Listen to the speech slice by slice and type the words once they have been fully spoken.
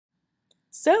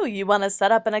So you want to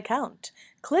set up an account.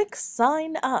 Click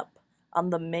Sign Up on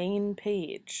the main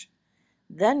page.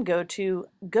 Then go to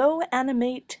Go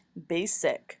Animate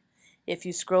Basic. If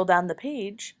you scroll down the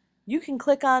page, you can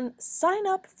click on Sign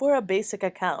Up for a basic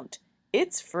account.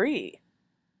 It's free.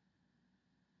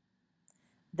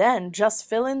 Then just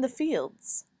fill in the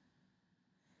fields.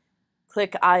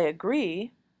 Click I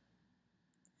agree.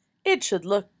 It should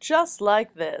look just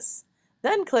like this.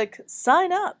 Then click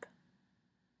Sign Up.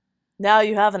 Now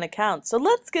you have an account, so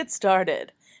let's get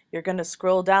started. You're going to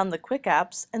scroll down the quick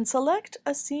apps and select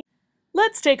a scene.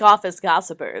 Let's take Office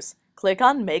Gossipers. Click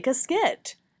on Make a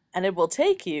Skit, and it will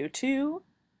take you to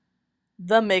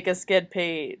the Make a Skit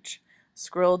page.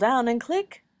 Scroll down and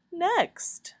click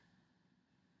Next.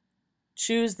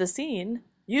 Choose the scene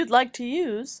you'd like to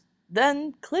use,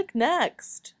 then click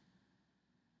Next.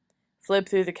 Flip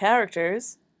through the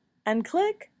characters and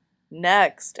click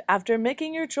Next after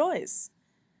making your choice.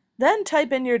 Then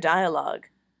type in your dialogue,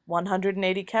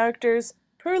 180 characters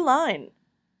per line.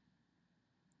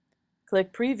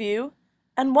 Click Preview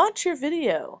and watch your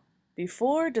video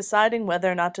before deciding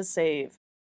whether or not to save.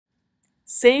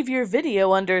 Save your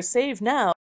video under Save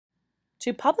Now.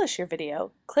 To publish your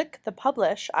video, click the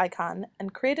Publish icon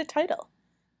and create a title.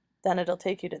 Then it'll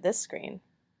take you to this screen.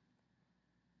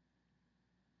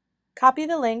 Copy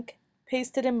the link,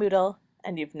 paste it in Moodle,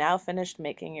 and you've now finished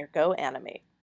making your Go Animate.